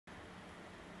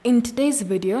In today's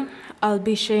video, I'll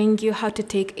be showing you how to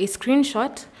take a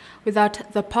screenshot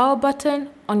without the power button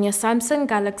on your Samsung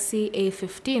Galaxy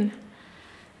A15.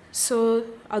 So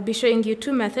I'll be showing you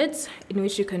two methods in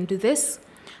which you can do this.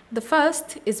 The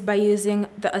first is by using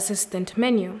the assistant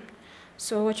menu.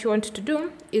 So what you want to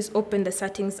do is open the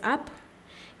settings app.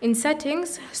 In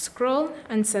settings, scroll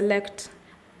and select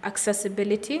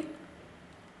accessibility.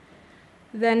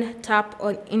 Then tap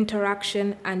on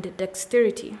interaction and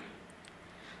dexterity.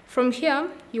 From here,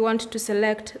 you want to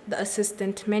select the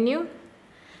assistant menu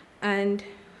and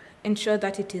ensure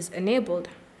that it is enabled.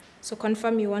 So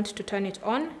confirm you want to turn it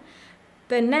on.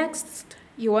 Then next,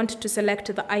 you want to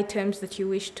select the items that you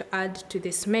wish to add to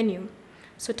this menu.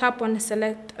 So tap on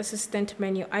select assistant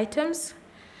menu items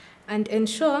and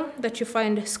ensure that you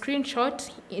find a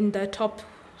screenshot in the top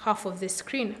half of the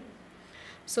screen.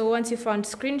 So once you found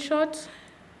screenshot,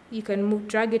 you can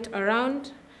drag it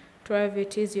around to wherever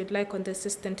it is you'd like on the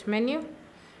assistant menu.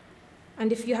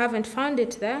 And if you haven't found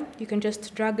it there, you can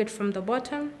just drag it from the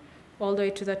bottom all the way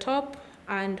to the top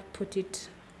and put it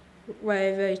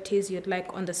wherever it is you'd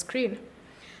like on the screen.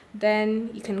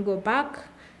 Then you can go back.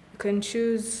 You can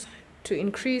choose to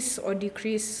increase or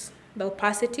decrease the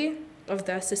opacity of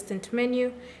the assistant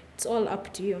menu. It's all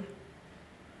up to you.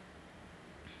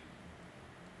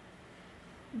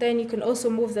 Then you can also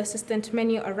move the assistant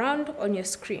menu around on your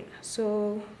screen.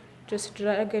 So just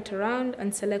drag it around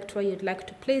and select where you'd like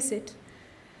to place it.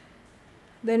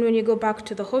 Then when you go back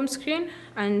to the home screen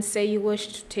and say you wish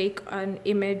to take an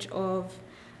image of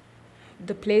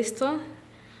the Play Store,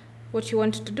 what you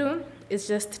want to do is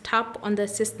just tap on the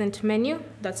assistant menu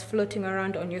that's floating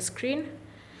around on your screen.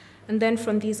 And then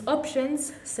from these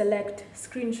options, select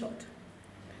screenshot.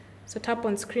 So tap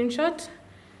on screenshot.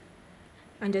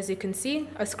 And as you can see,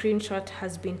 a screenshot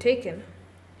has been taken.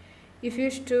 If you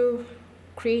wish to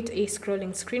create a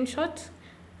scrolling screenshot,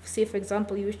 say for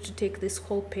example you wish to take this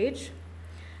whole page,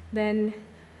 then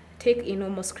take a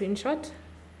normal screenshot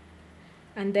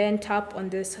and then tap on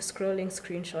this scrolling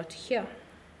screenshot here.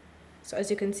 So as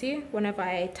you can see, whenever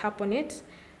I tap on it,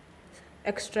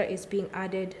 extra is being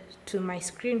added to my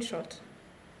screenshot.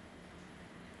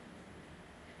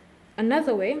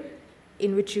 Another way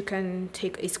in which you can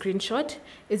take a screenshot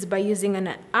is by using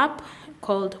an app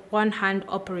called One Hand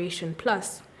Operation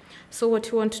Plus. So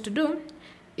what you want to do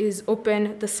is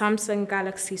open the Samsung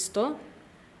Galaxy Store.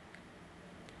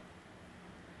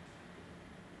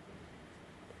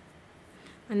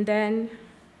 And then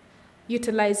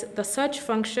utilize the search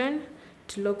function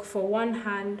to look for One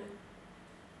Hand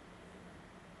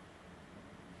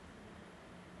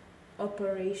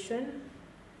Operation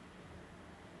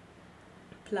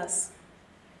Plus.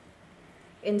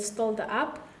 Install the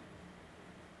app.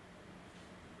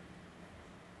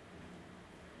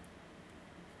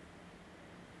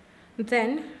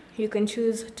 Then you can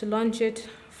choose to launch it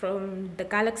from the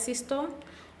Galaxy Store,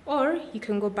 or you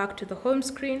can go back to the home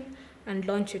screen and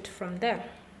launch it from there.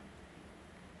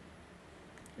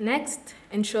 Next,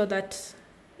 ensure that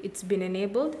it's been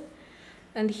enabled.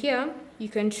 And here you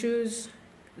can choose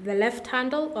the left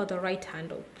handle or the right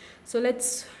handle. So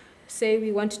let's say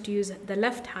we want to use the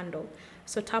left handle.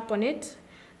 So tap on it,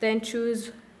 then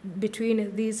choose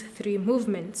between these three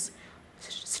movements: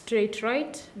 straight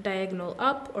right, diagonal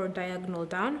up, or diagonal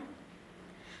down.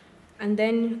 And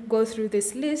then go through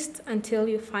this list until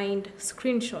you find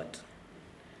screenshot.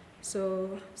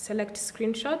 So select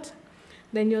screenshot.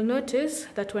 Then you'll notice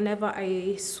that whenever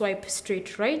I swipe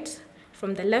straight right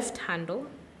from the left handle,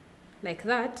 like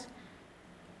that,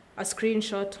 a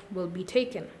screenshot will be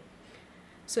taken.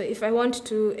 So if I want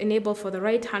to enable for the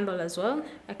right handle as well,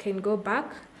 I can go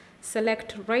back,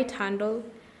 select right handle,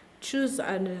 choose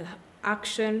an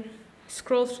action,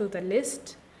 scroll through the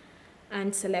list,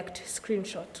 and select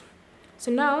screenshot.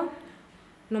 So now,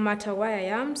 no matter where I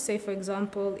am, say for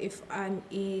example, if I'm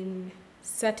in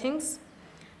settings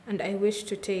and I wish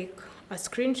to take a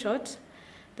screenshot,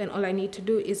 then all I need to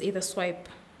do is either swipe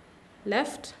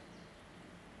left,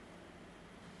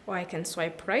 or I can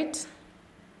swipe right,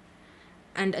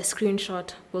 and a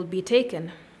screenshot will be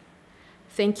taken.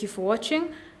 Thank you for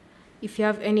watching. If you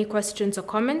have any questions or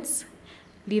comments,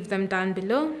 leave them down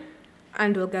below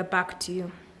and we'll get back to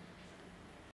you.